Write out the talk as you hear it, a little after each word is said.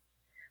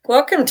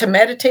Welcome to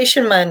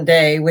Meditation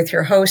Monday with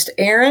your host,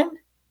 Aaron,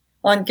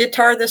 on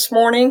guitar this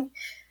morning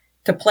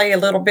to play a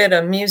little bit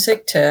of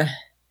music to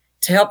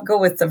help go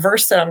with the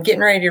verse that I'm getting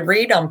ready to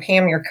read. I'm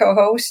Pam, your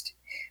co-host.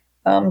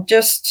 We'll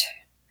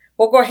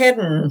go ahead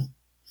and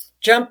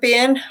jump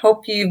in.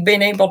 Hope you've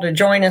been able to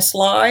join us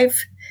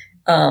live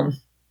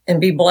and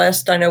be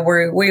blessed. I know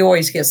we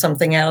always get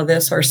something out of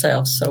this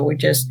ourselves. So I'm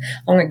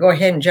going to go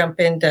ahead and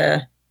jump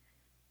into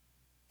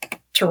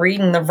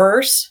reading the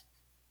verse.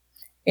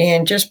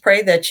 And just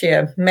pray that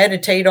you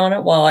meditate on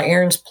it while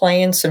Aaron's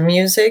playing some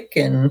music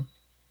and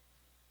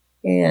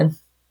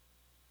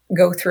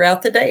go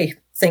throughout the day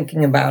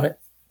thinking about it.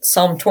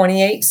 Psalm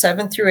 28,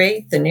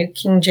 7-8, the New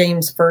King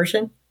James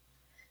Version.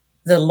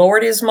 The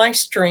Lord is my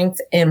strength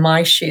and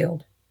my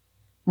shield.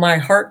 My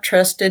heart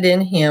trusted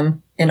in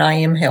him, and I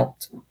am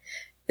helped.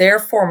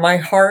 Therefore my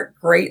heart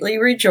greatly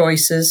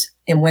rejoices,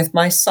 and with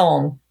my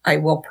song I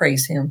will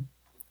praise him.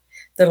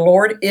 The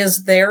Lord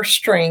is their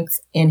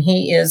strength, and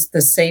he is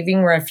the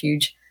saving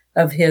refuge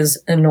of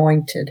his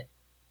anointed.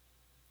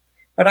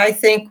 But I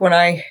think when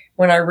I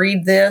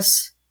read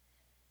this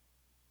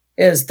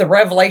is the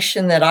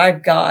revelation that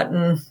I've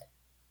gotten,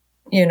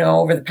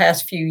 over the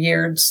past few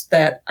years,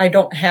 that I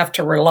don't have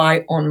to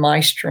rely on my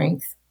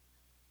strength.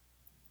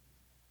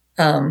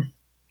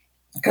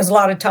 Because a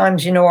lot of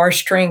times, our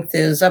strength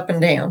is up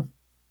and down,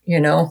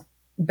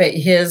 but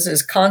his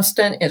is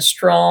constant, it's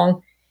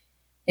strong,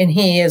 and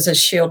he is a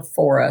shield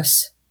for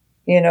us.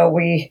 In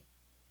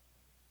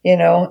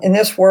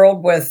this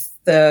world with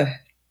the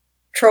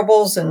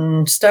troubles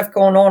and stuff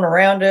going on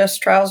around us,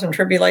 trials and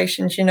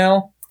tribulations,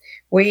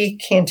 we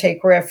can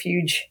take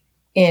refuge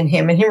in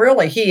him. And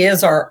he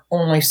is our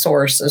only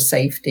source of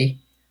safety.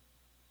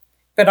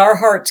 But our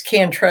hearts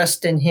can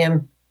trust in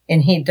him,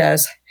 and he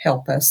does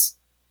help us.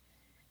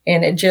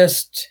 And it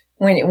just,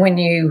 when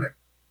you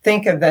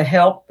think of the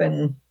help,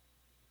 and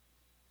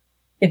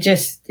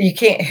you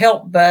can't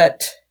help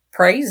but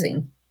praise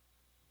him,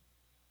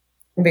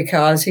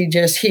 because he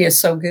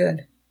is so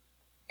good.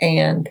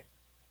 And,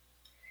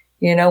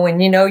 when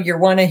you're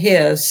one of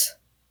his,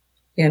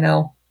 he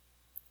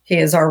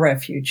is our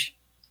refuge.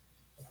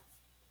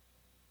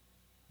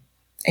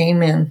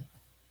 Amen.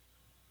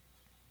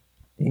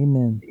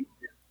 Amen.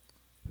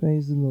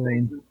 Praise the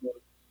Lord.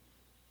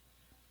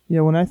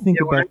 Yeah, when I think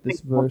about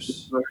this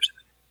verse,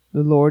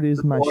 the Lord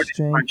is my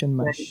strength and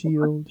my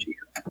shield.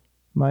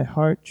 My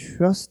heart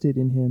trusted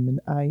in him,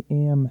 and I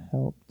am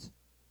helped.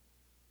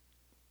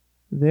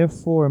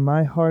 Therefore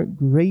my heart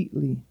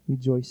greatly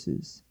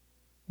rejoices,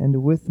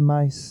 and with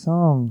my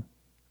song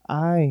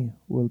I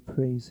will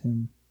praise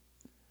him.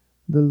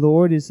 The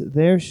Lord is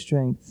their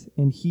strength,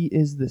 and he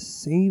is the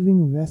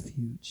saving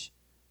refuge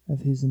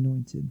of his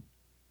anointed.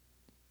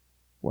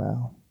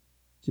 Wow.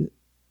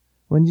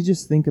 When you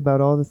just think about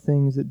all the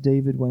things that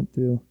David went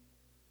through,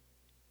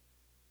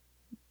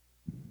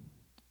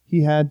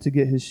 he had to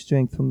get his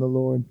strength from the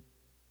Lord.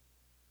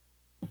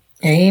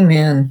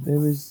 Amen.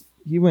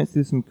 He went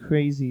through some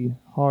crazy,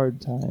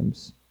 hard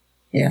times.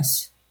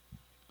 Yes.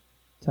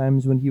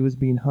 Times when he was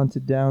being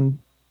hunted down.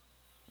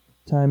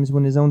 Times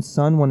when his own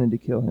son wanted to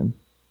kill him.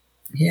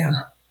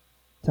 Yeah.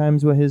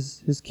 Times when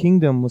his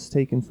kingdom was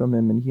taken from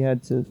him and he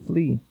had to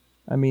flee.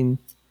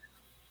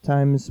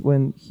 Times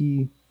when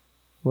he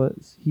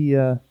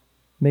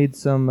made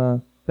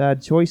some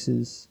bad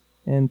choices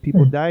and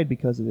people died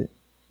because of it.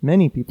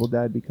 Many people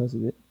died because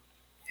of it.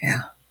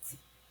 Yeah.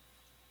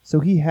 So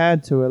he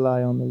had to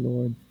rely on the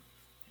Lord.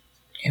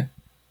 Yeah.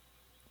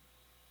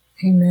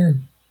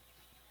 Amen.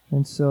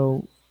 And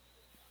so,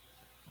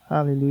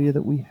 hallelujah,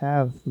 that we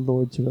have the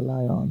Lord to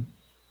rely on.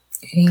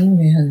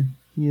 Amen.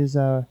 He is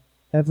our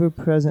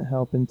ever-present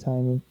help in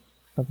time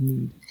of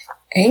need.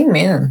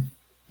 Amen.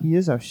 He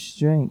is our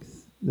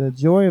strength. The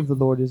joy of the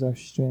Lord is our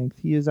strength.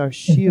 He is our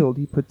shield.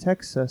 He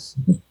protects us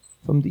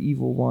from the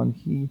evil one.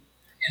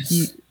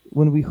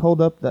 When we hold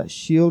up that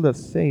shield of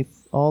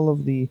faith, all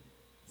of the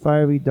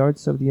fiery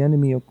darts of the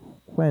enemy are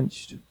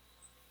quenched.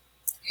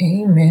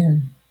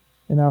 Amen.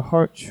 And our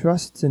heart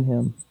trusts in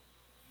him.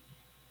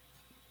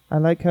 I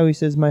like how he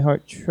says, my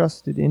heart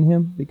trusted in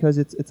him, because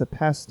it's a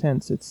past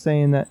tense. It's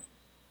saying that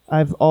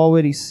I've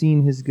already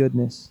seen his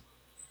goodness.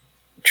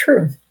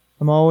 True.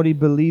 I'm already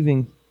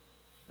believing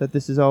that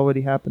this is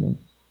already happening.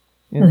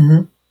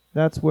 And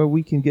that's where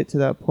we can get to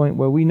that point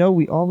where we know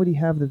we already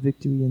have the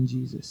victory in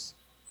Jesus.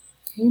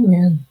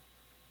 Amen.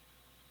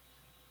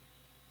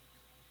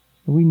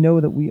 We know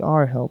that we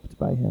are helped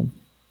by him.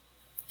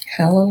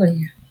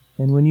 Hallelujah.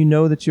 And when you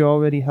know that you're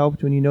already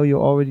helped, when you know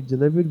you're already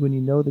delivered, when you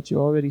know that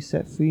you're already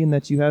set free and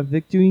that you have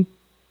victory,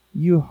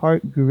 your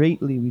heart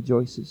greatly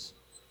rejoices.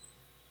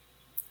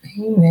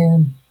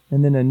 Amen.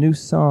 And then a new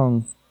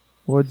song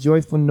or a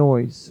joyful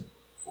noise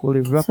will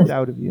erupt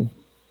out of you.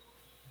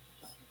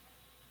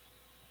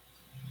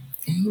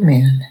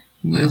 Amen.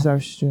 He is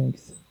our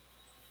strength.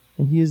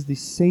 And he is the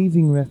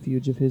saving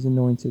refuge of his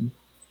anointed.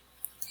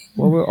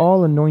 Well, we're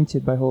all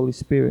anointed by Holy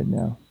Spirit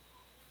now.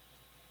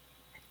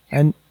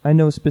 And I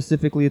know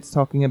specifically it's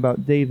talking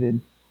about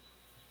David,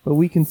 but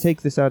we can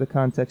take this out of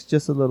context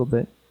just a little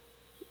bit.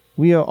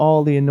 We are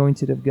all the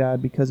anointed of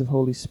God because of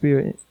Holy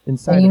Spirit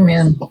inside of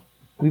Amen. us.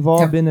 We've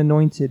all Yep. been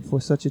anointed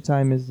for such a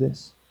time as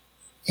this.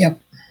 Yep.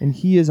 And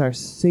He is our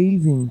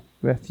saving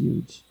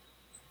refuge.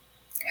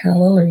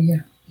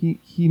 Hallelujah.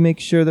 He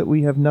makes sure that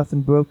we have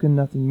nothing broken,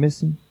 nothing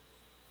missing.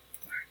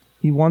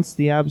 He wants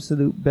the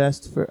absolute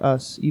best for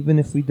us, even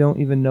if we don't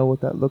even know what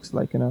that looks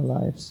like in our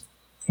lives.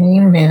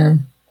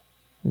 Amen.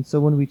 And so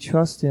when we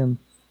trust Him,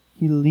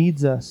 He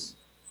leads us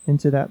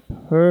into that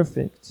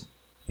perfect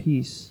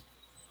peace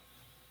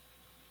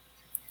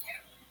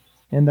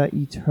and that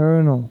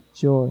eternal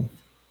joy.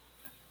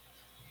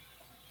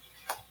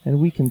 And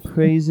we can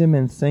praise Him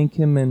and thank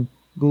Him and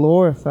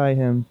glorify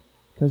Him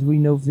because we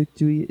know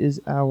victory is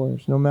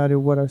ours. No matter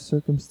what our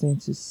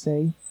circumstances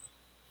say,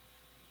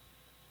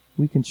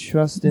 we can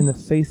trust in the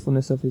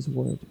faithfulness of His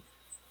word,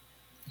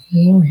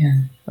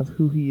 Amen. of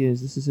who He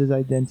is. This is His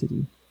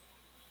identity.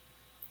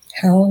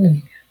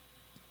 Hallelujah.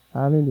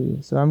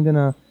 Hallelujah. So I'm going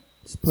to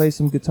just play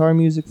some guitar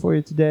music for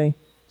you today.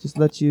 Just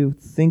let you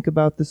think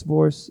about this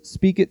verse.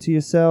 Speak it to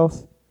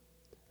yourself.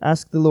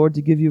 Ask the Lord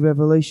to give you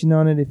revelation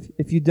on it.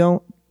 If you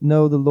don't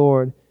know the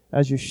Lord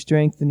as your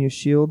strength and your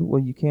shield,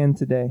 well, you can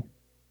today.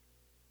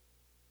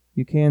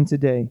 You can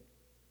today.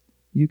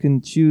 You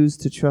can choose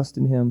to trust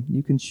in Him.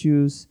 You can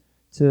choose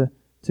to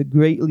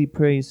greatly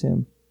praise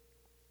Him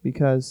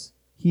because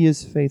He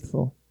is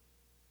faithful.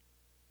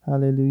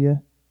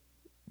 Hallelujah.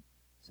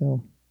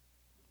 So,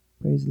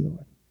 praise the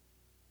Lord.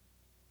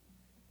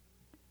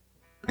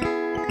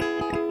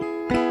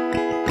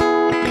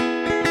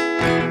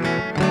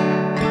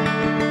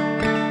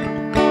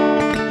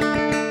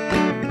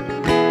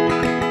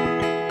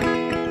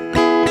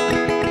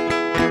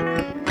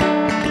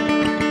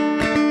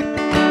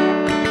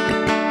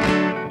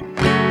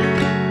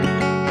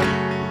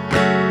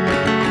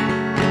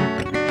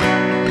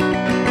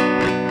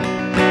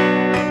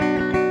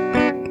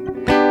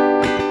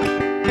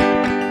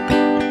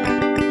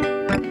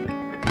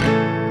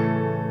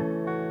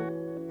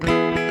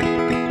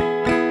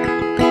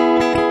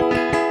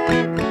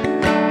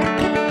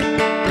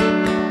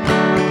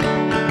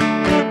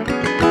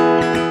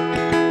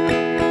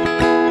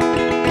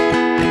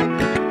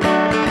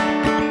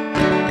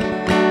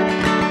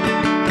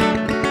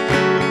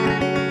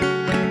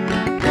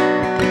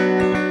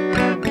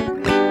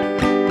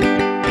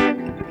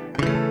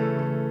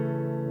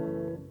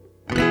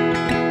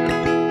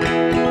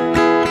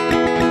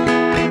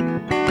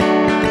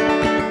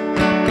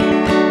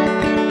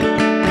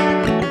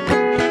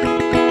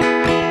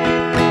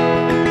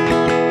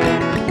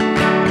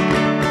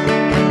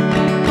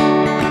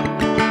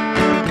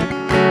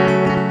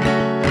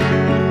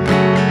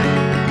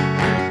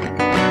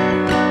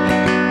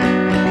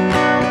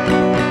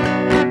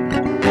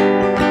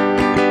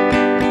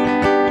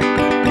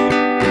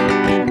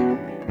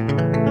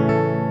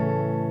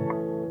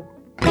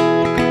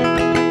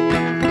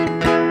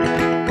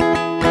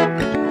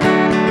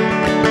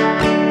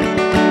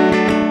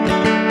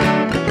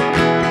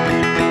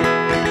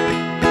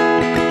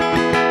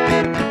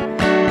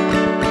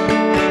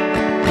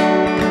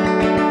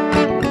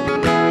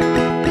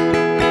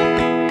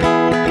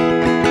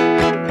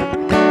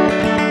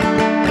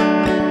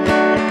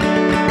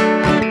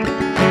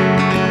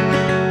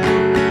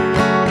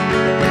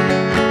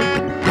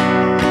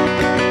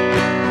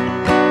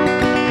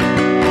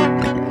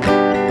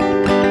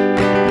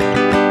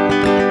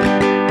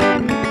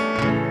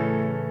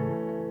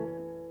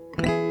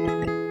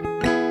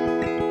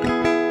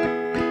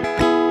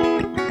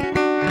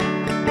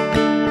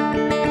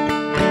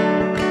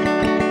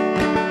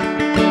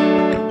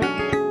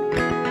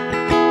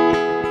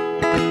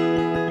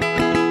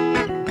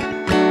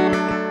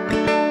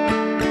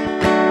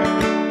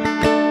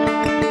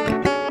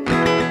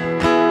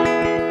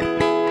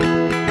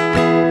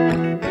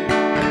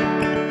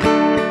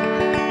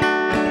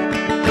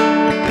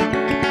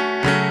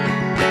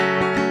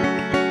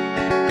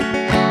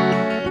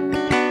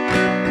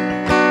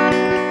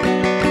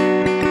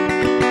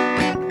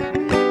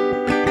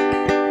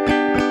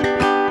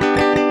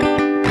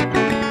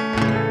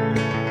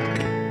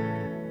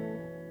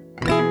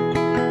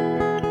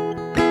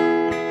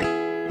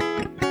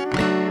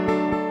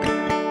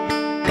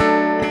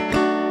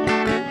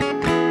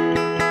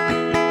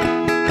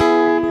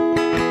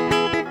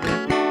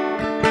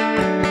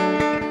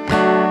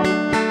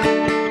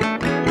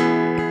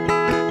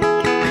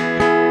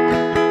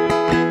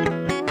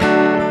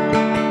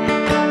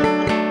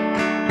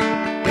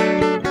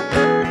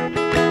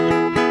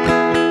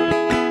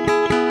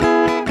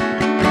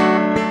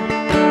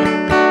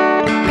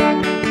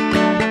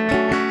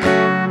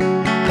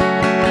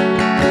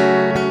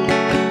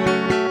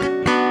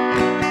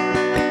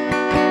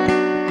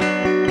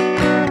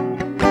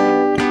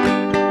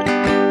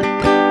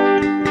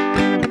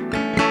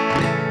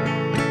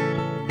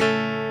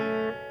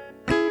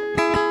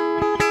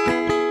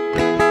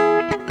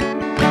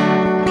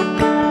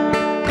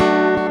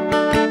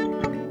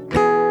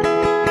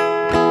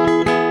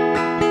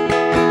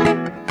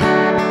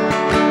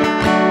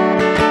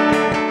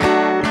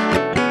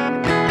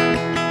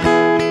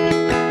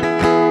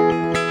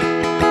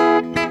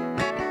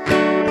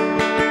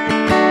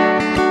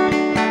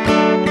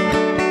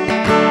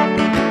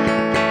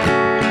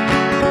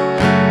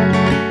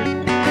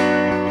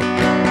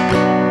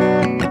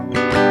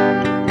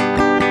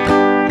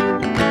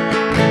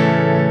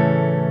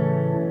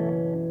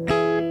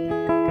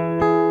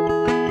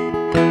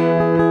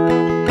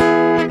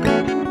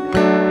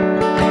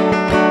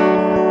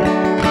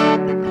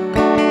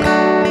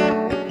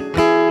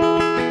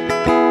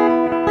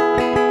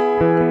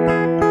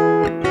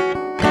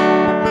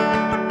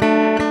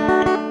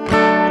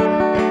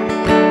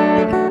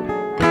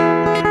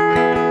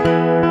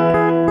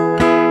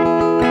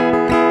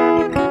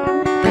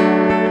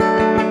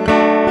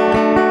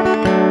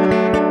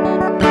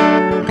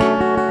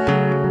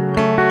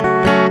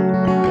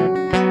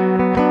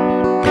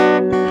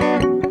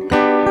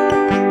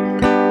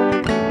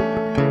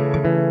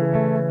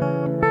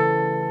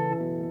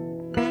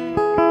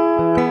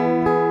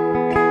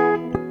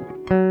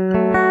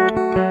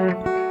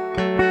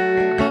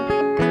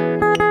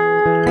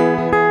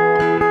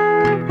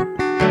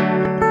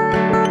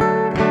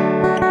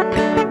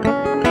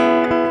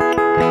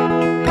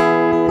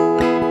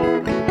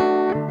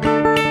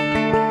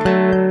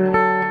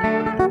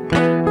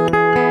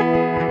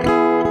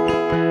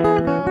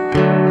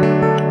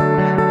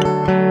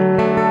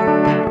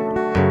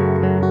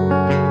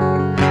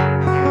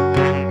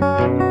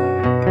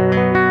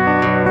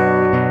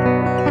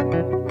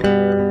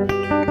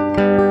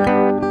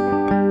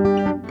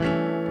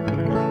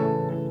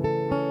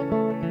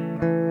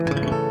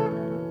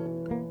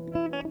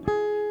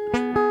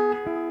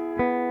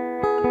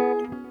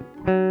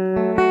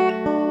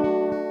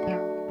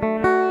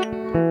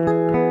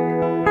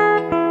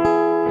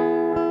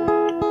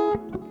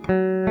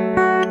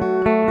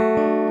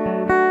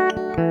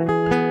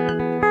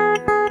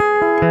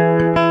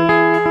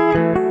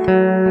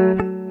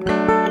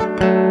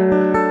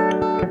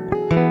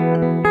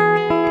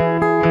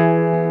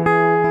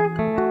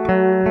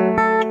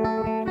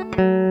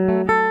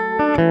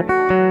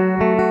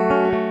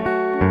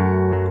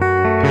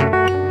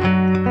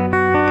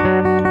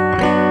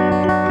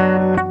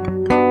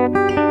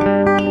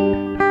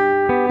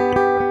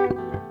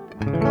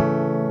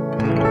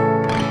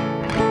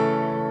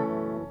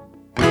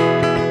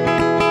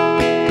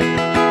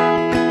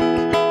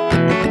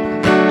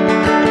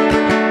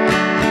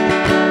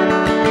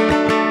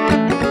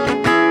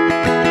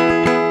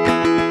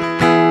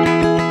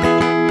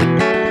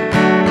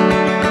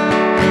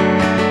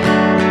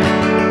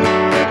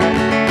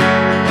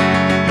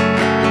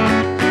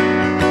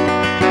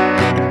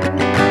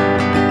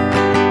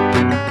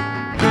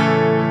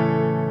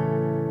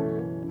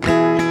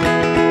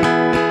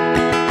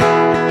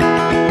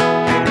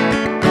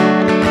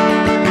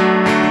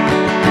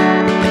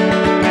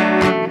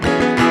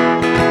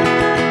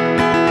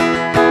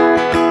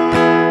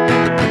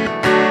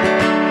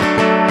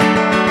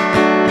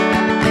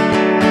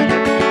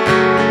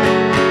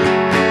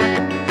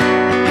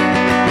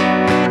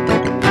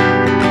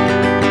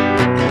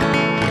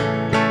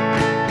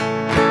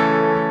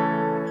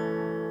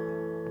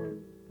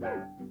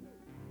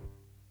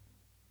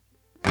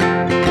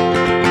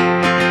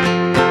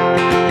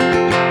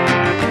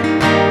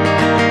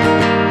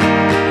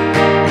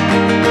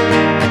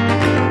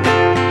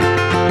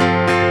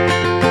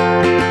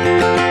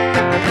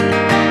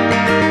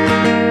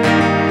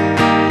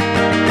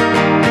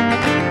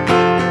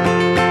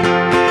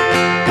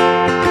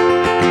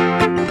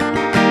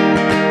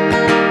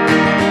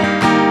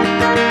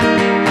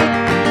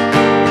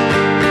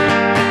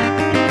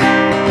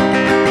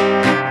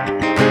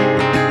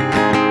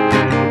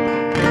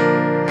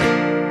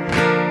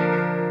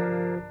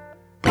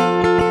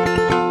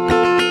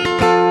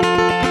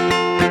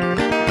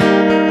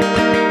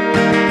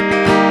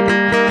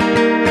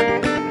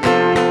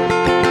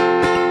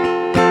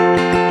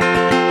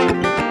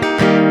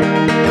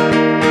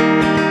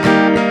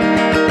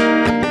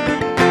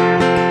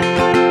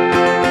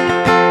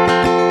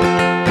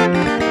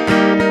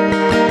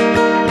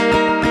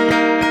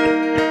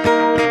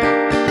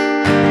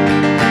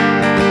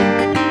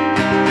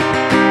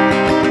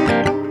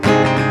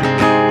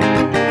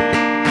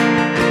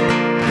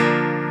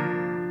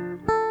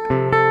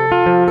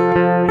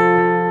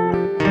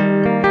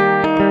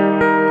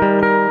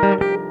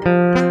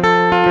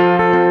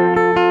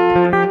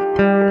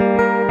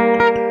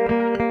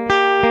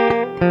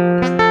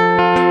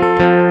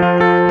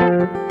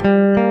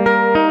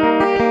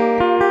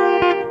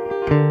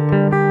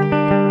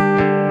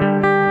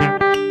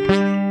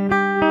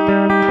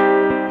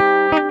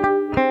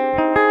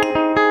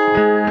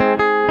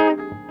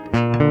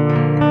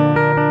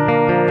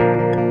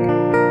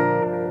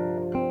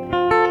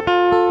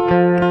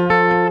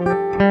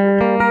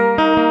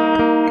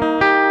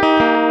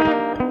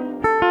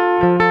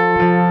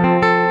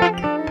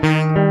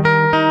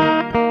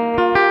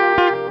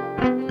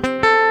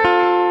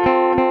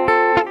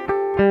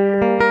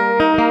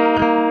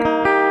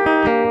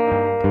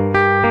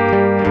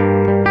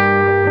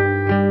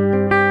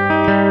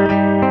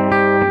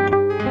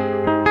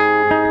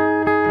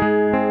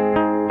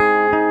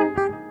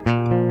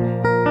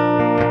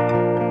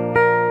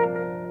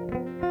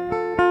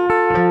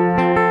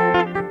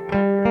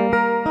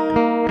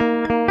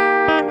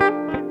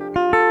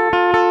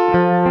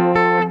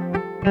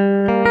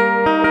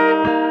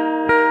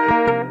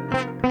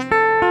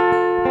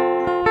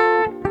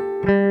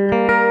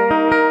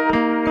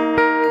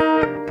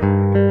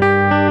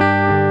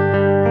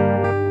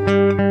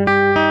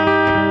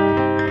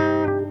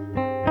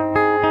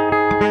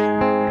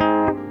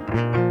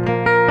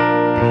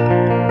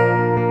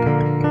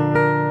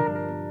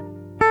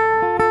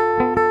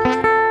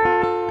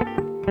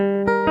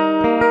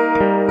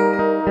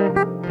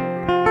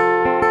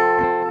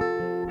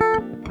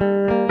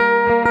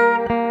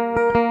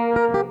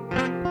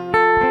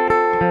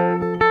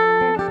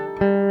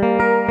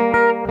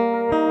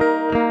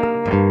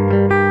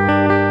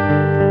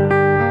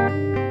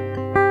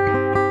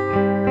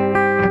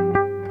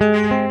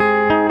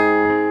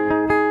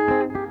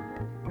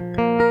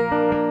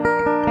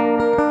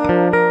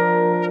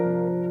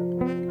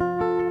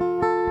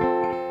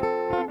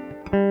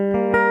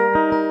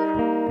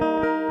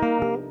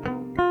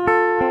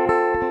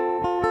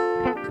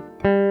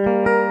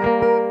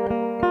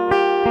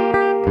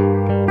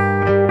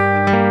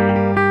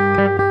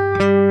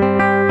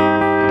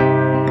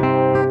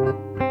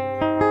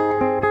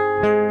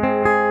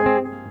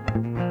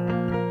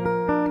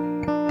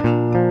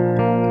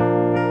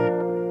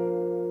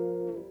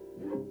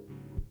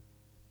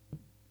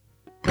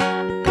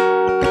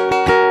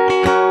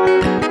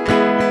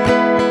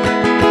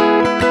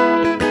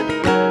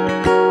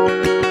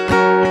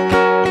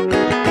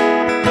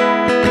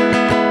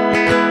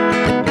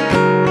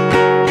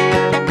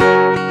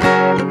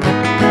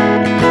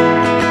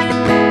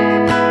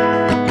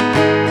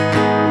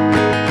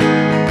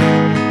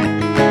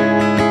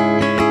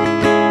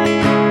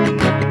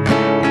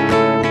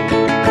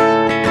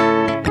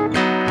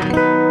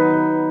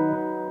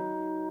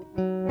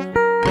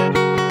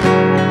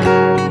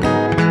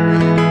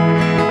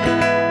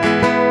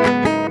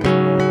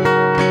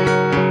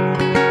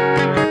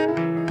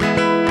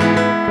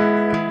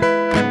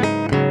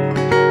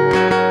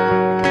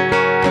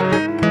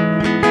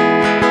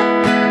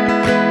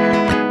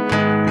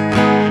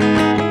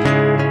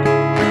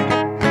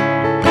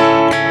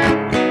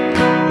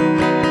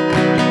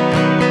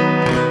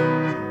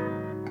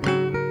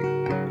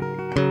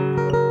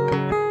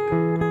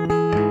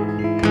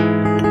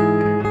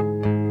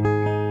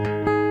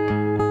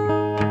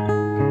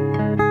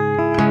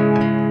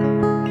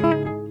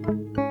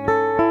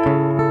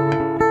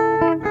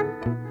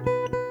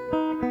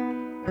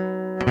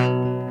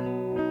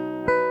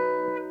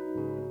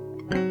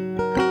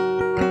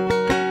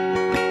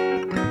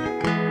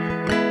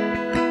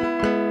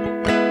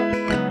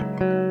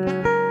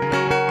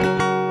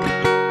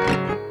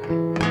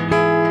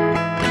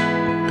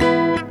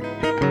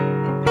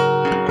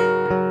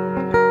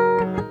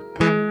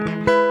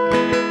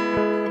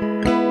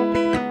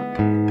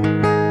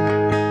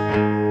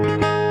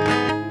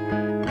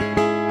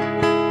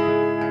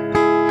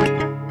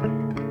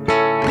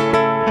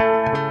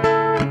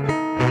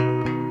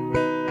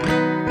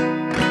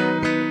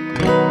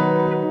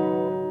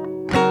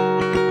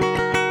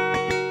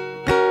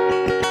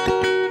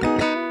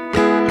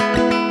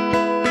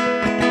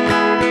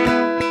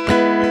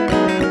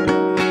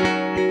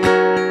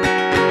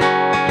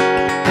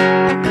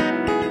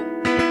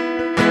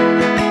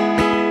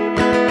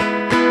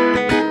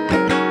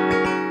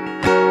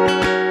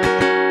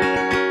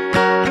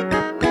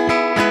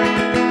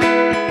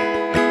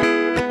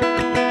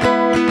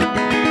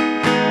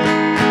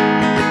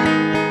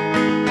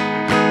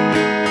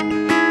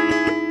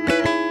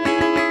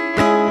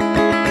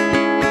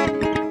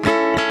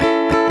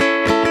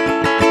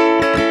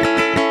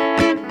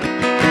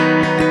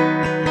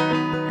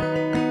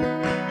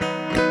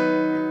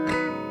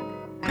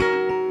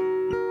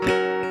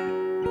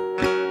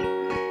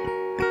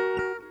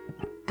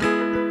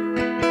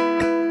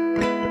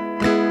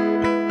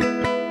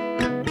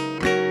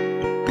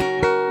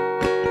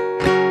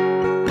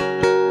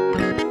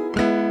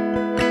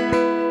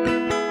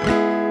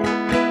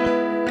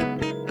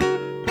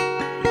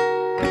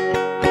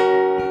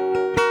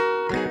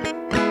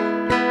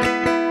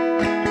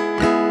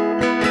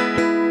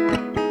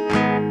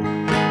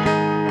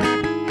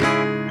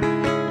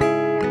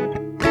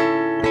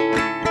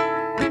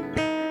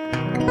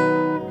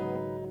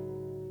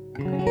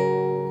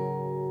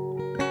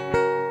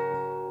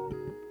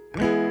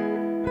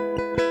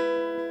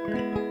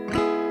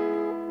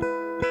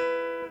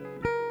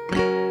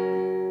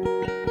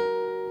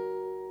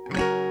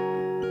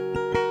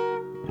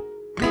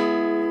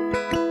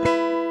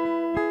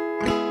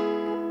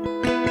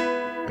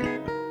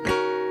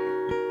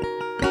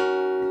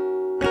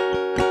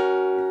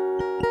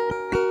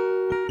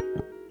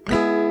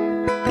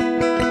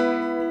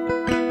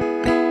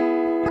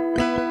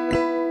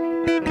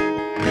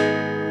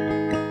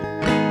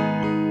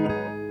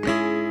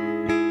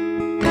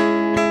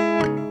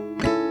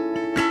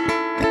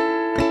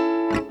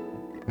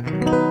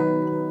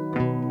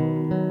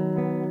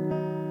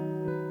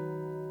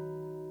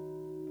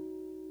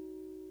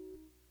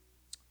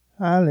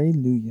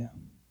 Hallelujah.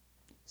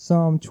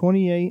 Psalm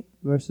 28,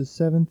 verses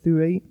 7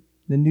 through 8,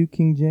 the New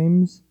King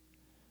James.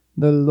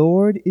 The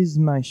Lord is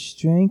my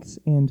strength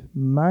and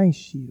my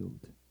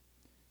shield.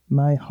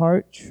 My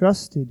heart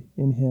trusted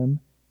in him,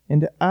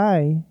 and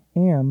I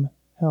am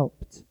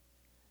helped.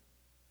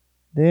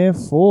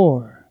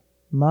 Therefore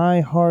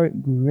my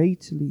heart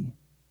greatly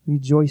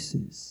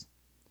rejoices,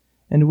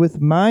 and with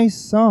my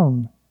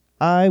song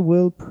I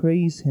will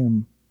praise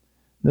him.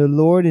 The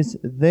Lord is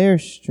their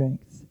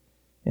strength,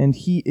 and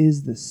he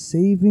is the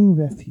saving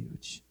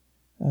refuge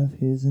of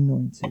his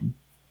anointed.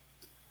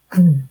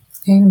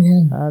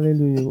 Amen.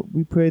 Hallelujah.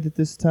 We pray that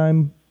this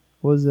time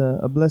was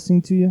a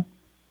blessing to you.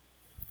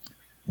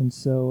 And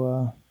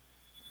so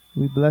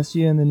we bless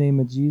you in the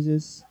name of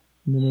Jesus,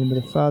 in the name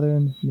of the Father,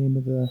 in the name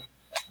of the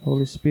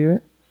Holy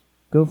Spirit.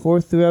 Go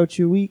forth throughout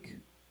your week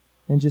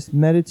and just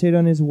meditate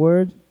on his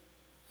word.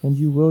 and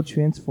you will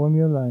transform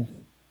your life.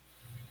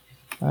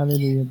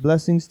 Hallelujah.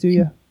 Blessings to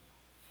you.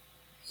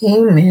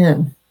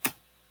 Amen.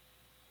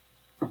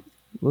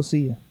 We'll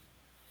see you.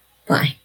 Bye.